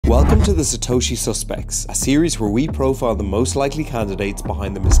Welcome to The Satoshi Suspects, a series where we profile the most likely candidates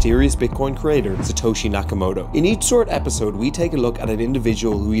behind the mysterious Bitcoin creator, Satoshi Nakamoto. In each short episode, we take a look at an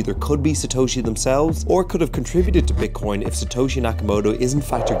individual who either could be Satoshi themselves or could have contributed to Bitcoin if Satoshi Nakamoto is in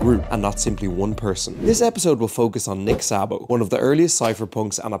fact a group and not simply one person. This episode will focus on Nick Szabo, one of the earliest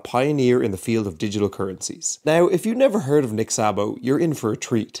cypherpunks and a pioneer in the field of digital currencies. Now, if you've never heard of Nick Szabo, you're in for a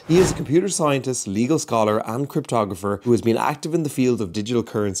treat. He is a computer scientist, legal scholar, and cryptographer who has been active in the field of digital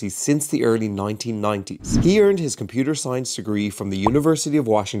currencies since the early 1990s. He earned his computer science degree from the University of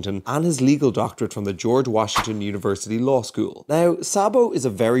Washington and his legal doctorate from the George Washington University Law School. Now, Szabo is a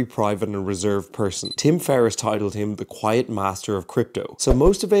very private and reserved person. Tim Ferris titled him the quiet master of crypto. So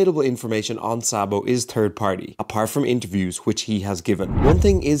most available information on Szabo is third party, apart from interviews which he has given. One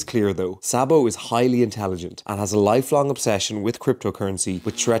thing is clear though, Szabo is highly intelligent and has a lifelong obsession with cryptocurrency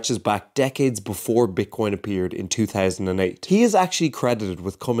which stretches back decades before Bitcoin appeared in 2008. He is actually credited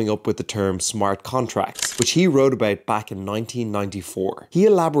with coming up with the term smart contracts, which he wrote about back in 1994. He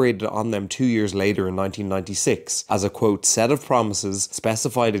elaborated on them 2 years later in 1996 as a quote set of promises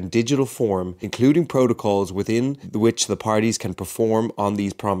specified in digital form, including protocols within which the parties can perform on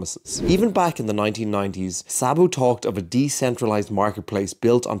these promises. Even back in the 1990s, Szabo talked of a decentralized marketplace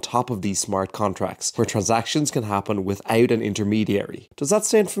built on top of these smart contracts, where transactions can happen without an intermediary. Does that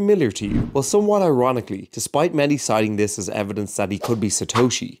sound familiar to you? Well, somewhat ironically, despite many citing this as evidence that he could be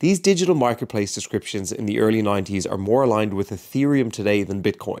Satoshi, these digital marketplace descriptions in the early 90s are more aligned with Ethereum today than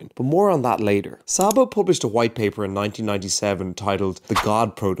Bitcoin, but more on that later. Szabo published a white paper in 1997 titled The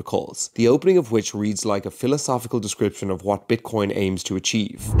God Protocols, the opening of which reads like a philosophical description of what Bitcoin aims to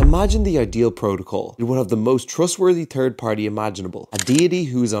achieve. Imagine the ideal protocol. It would have the most trustworthy third party imaginable, a deity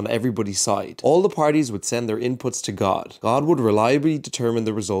who is on everybody's side. All the parties would send their inputs to God. God would reliably determine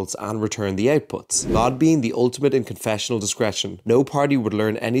the results and return the outputs. God being the ultimate in confessional discretion, no party would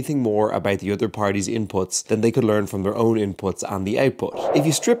learn anything more about the other party's inputs than they could learn from their own inputs and the output. If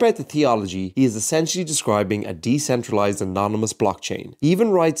you strip out the theology, he is essentially describing a decentralized anonymous blockchain. He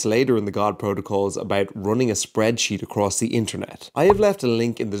even writes later in the God Protocols about running a spreadsheet across the internet. I have left a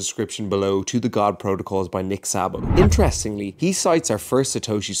link in the description below to the God Protocols by Nick Szabo. Interestingly, he cites our first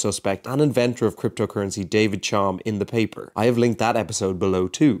Satoshi suspect and inventor of cryptocurrency David Chaum in the paper. I have linked that episode below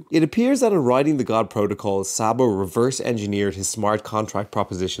too. It appears that in writing the God Protocols, Szabo reverse engineered his smart contract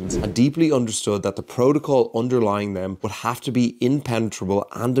propositions and deeply understood that the protocol underlying them would have to be impenetrable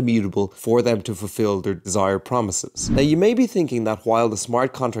and immutable for them to fulfill their desired promises. Now, you may be thinking that while the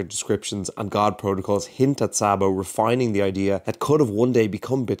smart contract descriptions and God protocols hint at Szabo refining the idea that could have one day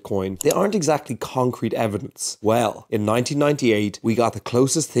become Bitcoin, they aren't exactly concrete evidence. Well, in 1998, we got the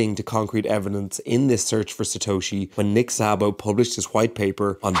closest thing to concrete evidence in this search for Satoshi when Nick Szabo published his white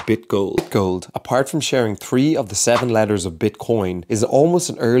paper on BitGold. BitGold, apart from sharing 3 of the 7 letters of Bitcoin, is almost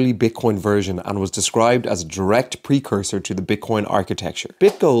an early Bitcoin version and was described as a direct precursor to the Bitcoin architecture.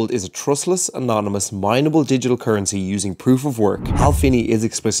 BitGold is a trustless, anonymous, mineable digital currency using proof of work. Hal Finney is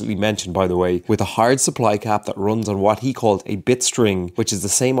explicitly mentioned, by the way, with a hard supply cap that runs on what he called a bit string, which is the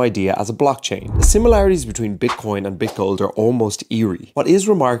same idea as a blockchain. The similarities between Bitcoin and BitGold are almost eerie. What is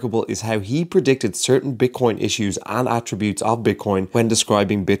remarkable is how he predicted certain Bitcoin issues and attributes of Bitcoin when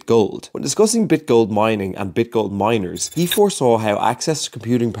describing BitGold. When discussing BitGold mining and BitGold miners, he foresaw how access to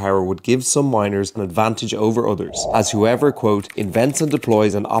computing power would give some miners an advantage over others, as whoever, quote, invents and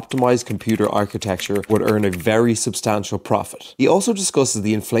deploys an optimized computer architecture would earn a very substantial profit. He also discusses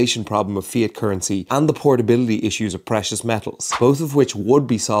the inflation problem of fiat currency and the portability issues of precious metals, both of which would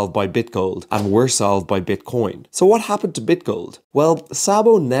be solved by BitGold and were solved by Bitcoin. So what happened to BitGold? Well,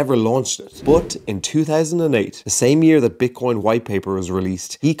 Szabo never launched it, but in 2008, the same year that Bitcoin white paper was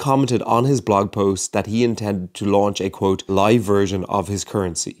released, he commented on his blog post that he intended to launch a, quote, live version of his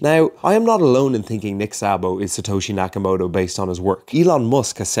currency. Now, I am not alone in thinking Nick Szabo is Satoshi Nakamoto based on his work. Elon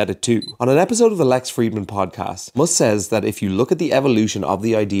Musk has said it too. On an episode of the Lex Fridman podcast, Musk says that if you look at the evolution of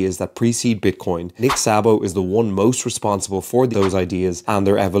the ideas that precede Bitcoin, Nick Szabo is the one most responsible for those ideas and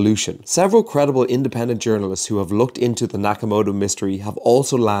their evolution. Several credible independent journalists who have looked into the Nakamoto mystery have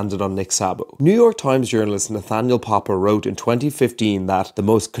also landed on Nick Szabo. New York Times journalist Nathaniel Popper wrote in 2015 that the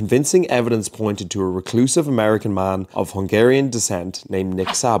most convincing evidence pointed to a reclusive American man of Hungarian descent named Nick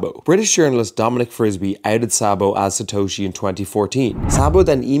Szabo. British journalist Dominic Frisby outed Szabo as Satoshi in 2014. Szabo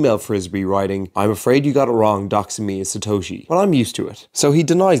then emailed Frisby writing, "I'm afraid you got it wrong doxing me as Satoshi, but I'm used to it." So he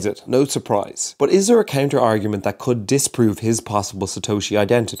denies it, no surprise. But is there a counter argument that could disprove his possible Satoshi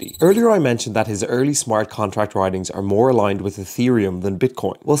identity? Earlier I mentioned that his early smart contract writings are more aligned with Ethereum than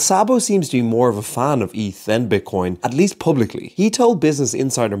Bitcoin. Well, Szabo seems to be more of a fan of ETH than Bitcoin, at least publicly. He told Business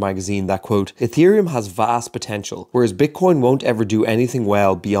Insider magazine that, quote, Ethereum has vast potential, whereas Bitcoin won't ever do do anything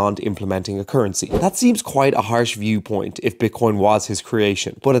well beyond implementing a currency. That seems quite a harsh viewpoint if Bitcoin was his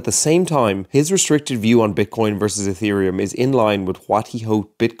creation, but at the same time, his restricted view on Bitcoin versus Ethereum is in line with what he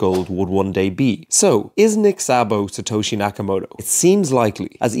hoped BitGold would one day be. So, is Nick Szabo Satoshi Nakamoto? It seems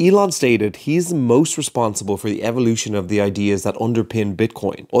likely. As Elon stated, he is the most responsible for the evolution of the ideas that underpin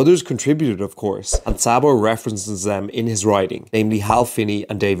Bitcoin. Others contributed, of course, and Szabo references them in his writing, namely Hal Finney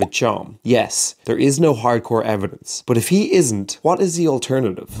and David Chaum. Yes, there is no hardcore evidence, but if he isn't, what is the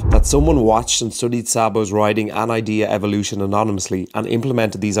alternative? That someone watched and studied Szabo's writing and idea evolution anonymously and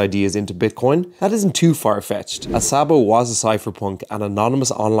implemented these ideas into Bitcoin? That isn't too far-fetched, as Szabo was a cypherpunk and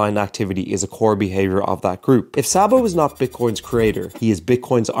anonymous online activity is a core behavior of that group. If Szabo is not Bitcoin's creator, he is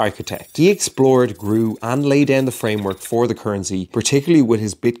Bitcoin's architect. He explored, grew, and laid down the framework for the currency, particularly with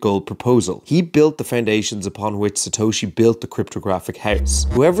his BitGold proposal. He built the foundations upon which Satoshi built the cryptographic house.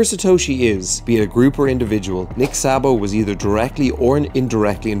 Whoever Satoshi is, be it a group or individual, Nick Szabo was either directly or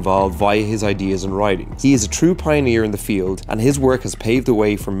indirectly involved via his ideas and writings. He is a true pioneer in the field, and his work has paved the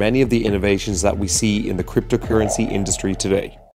way for many of the innovations that we see in the cryptocurrency industry today.